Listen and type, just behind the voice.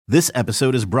This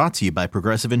episode is brought to you by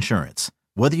Progressive Insurance.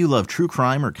 Whether you love true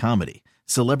crime or comedy,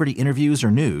 celebrity interviews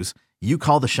or news, you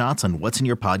call the shots on what's in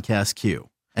your podcast queue.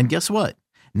 And guess what?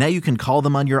 Now you can call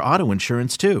them on your auto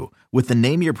insurance too with the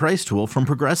Name Your Price tool from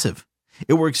Progressive.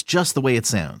 It works just the way it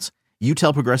sounds. You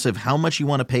tell Progressive how much you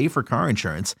want to pay for car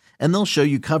insurance, and they'll show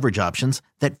you coverage options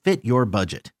that fit your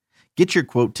budget. Get your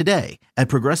quote today at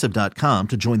Progressive.com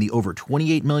to join the over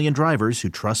 28 million drivers who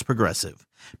trust Progressive.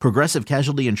 Progressive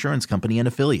Casualty Insurance Company and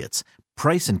Affiliates.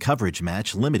 Price and coverage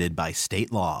match limited by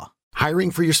state law. Hiring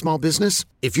for your small business?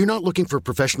 If you're not looking for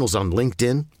professionals on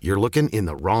LinkedIn, you're looking in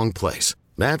the wrong place.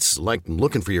 That's like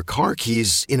looking for your car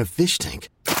keys in a fish tank.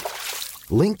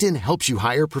 LinkedIn helps you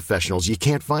hire professionals you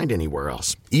can't find anywhere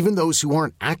else, even those who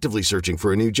aren't actively searching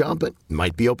for a new job but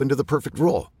might be open to the perfect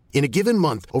role. In a given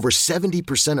month, over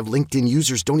 70% of LinkedIn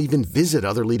users don't even visit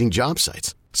other leading job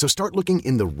sites. So start looking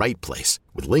in the right place.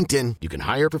 With LinkedIn, you can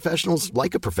hire professionals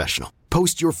like a professional.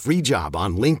 Post your free job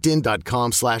on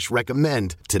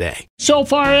linkedin.com/recommend today. So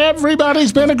far,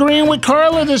 everybody's been agreeing with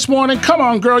Carla this morning. Come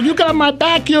on, girl. You got my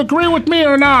back. You agree with me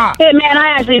or not? Hey, man,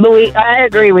 I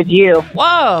agree with you.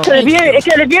 Whoa. Because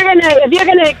if you're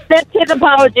gonna accept his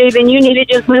apology, then you need to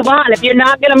just move on. If you're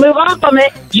not gonna move on from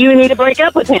it, you need to break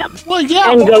up with him. Well,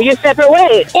 yeah. And go your separate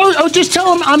ways. Or just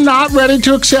tell him I'm not ready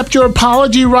to accept your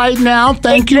apology right now.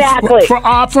 Thank you for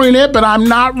offering it, but I'm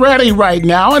not ready right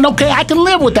now. And okay, I can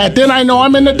live with that. Then I know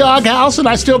I'm in the doghouse and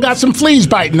I still got some fleas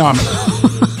biting on me.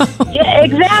 Yeah,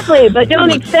 exactly. But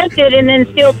don't accept it and then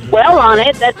still dwell on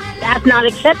it. That's not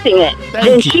accepting it.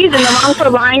 Then she's in the wrong for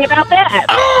lying about that.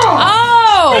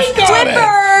 Oh,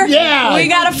 flipper. Yeah. We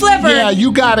got a flipper. Yeah,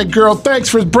 you got it, girl. Thanks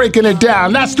for breaking it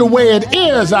down. That's the way it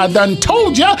is. I done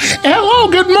told you. Hello,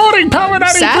 good morning, Power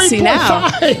 93.5. Sassy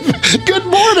now. Good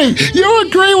morning. You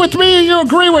agree with me or you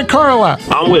agree with Carla?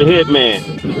 I'm with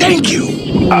Hitman. Thank you.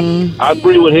 I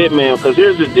agree with Hitman because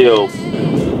here's the deal.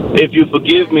 If you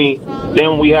forgive me,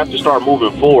 then we have to start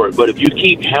moving forward. But if you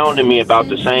keep hounding me about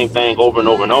the same thing over and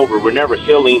over and over, we're never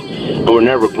healing and we're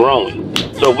never growing.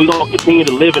 So if we're going to continue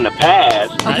to live in the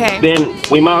past, then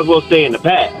we might as well stay in the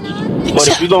past. But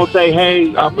if you're going to say,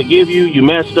 hey, I forgive you, you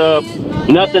messed up,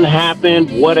 nothing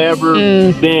happened, whatever,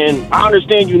 then I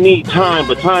understand you need time,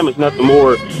 but time is nothing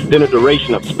more than a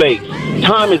duration of space.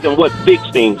 Time isn't what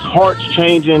fixes things. Hearts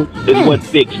changing is what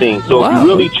fixes things. So if you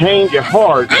really change your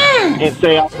heart and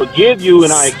say, I forgive you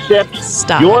and I accept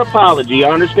your apology,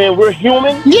 I understand we're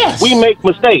human. Yes. We make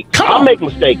mistakes. I make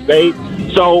mistakes, babe.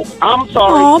 So I'm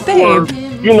sorry for,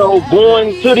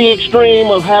 going to the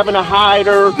extreme of having to hide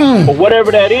her or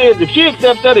whatever that is. If she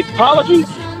accepts that apology,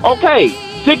 okay.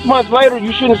 6 months later,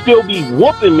 you shouldn't still be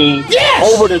whooping me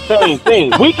over the same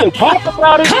thing. We can talk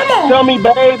about it. Come on. Tell me,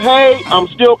 babe, hey, I'm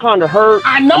still kind of hurt.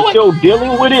 I know I'm still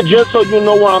dealing with it, just so you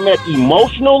know where I'm at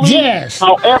emotionally. Yes.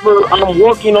 However, I'm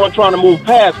working on trying to move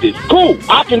past this. Cool,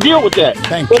 I can deal with that.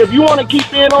 Thank you. you. If you want to keep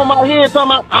being on my head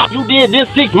talking about, you did this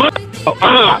 6 months.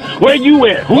 Where you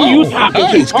at? Who you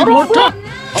talking to? Hold on, bro.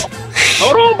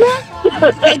 Hold on, bro.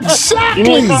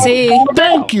 Exactly.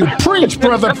 Thank you. Preach,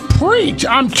 brother. Preach.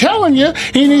 I'm telling you,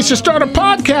 he needs to start a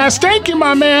podcast. Thank you,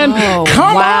 my man.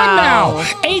 Come on now.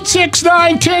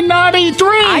 869-1093.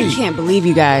 I can't believe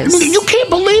you guys. You can't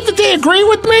believe that they agree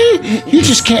with me? You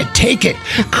just can't take it.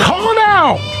 Call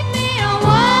now.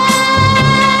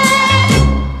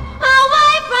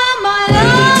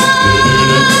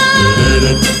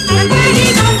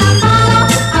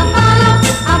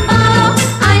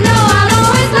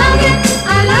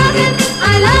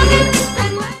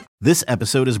 This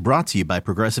episode is brought to you by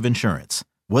Progressive Insurance.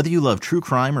 Whether you love true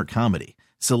crime or comedy,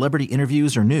 celebrity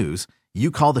interviews or news, you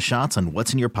call the shots on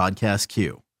what's in your podcast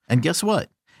queue. And guess what?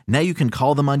 Now you can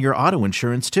call them on your auto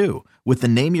insurance too with the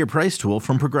Name Your Price tool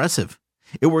from Progressive.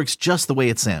 It works just the way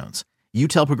it sounds. You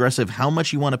tell Progressive how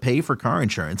much you want to pay for car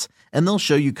insurance, and they'll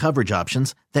show you coverage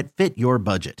options that fit your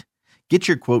budget. Get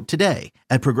your quote today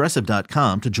at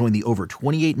Progressive.com to join the over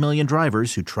 28 million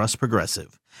drivers who trust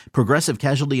Progressive. Progressive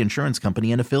Casualty Insurance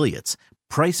Company and Affiliates.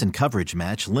 Price and coverage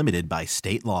match limited by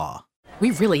state law.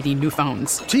 We really need new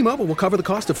phones. T-Mobile will cover the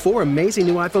cost of 4 amazing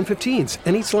new iPhone 15s,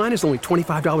 and each line is only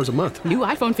 $25 a month. New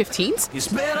iPhone 15s? It's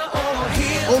better over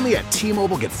here. Only at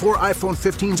T-Mobile, get 4 iPhone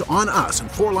 15s on us and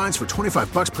 4 lines for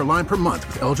 $25 per line per month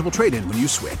with eligible trade-in when you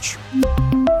switch.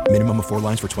 Minimum of 4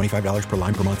 lines for $25 per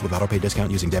line per month with autopay discount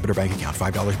using debit or bank account.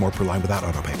 $5 more per line without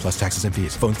autopay, plus taxes and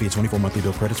fees. Phone fee at 24 monthly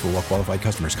bill credits for well-qualified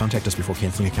customers. Contact us before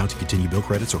canceling account to continue bill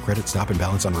credits or credit stop and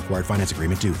balance on required finance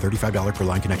agreement due. $35 per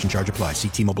line connection charge applies. See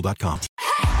T-Mobile.com.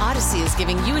 Odyssey is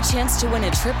giving you a chance to win a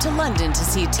trip to London to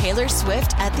see Taylor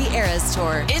Swift at the Eras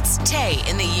Tour. It's Tay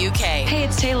in the UK. Hey,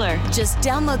 it's Taylor. Just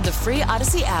download the free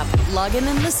Odyssey app, log in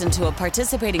and listen to a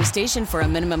participating station for a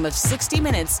minimum of 60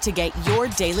 minutes to get your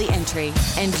daily entry.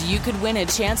 And you could win a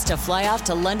chance to fly off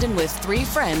to London with 3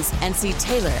 friends and see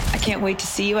Taylor. I can't wait to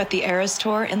see you at the Eras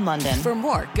Tour in London. For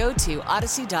more, go to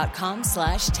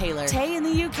odyssey.com/Taylor. Tay in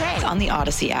the UK. It's on the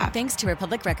Odyssey app. Thanks to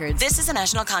Republic Records. This is a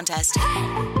national contest.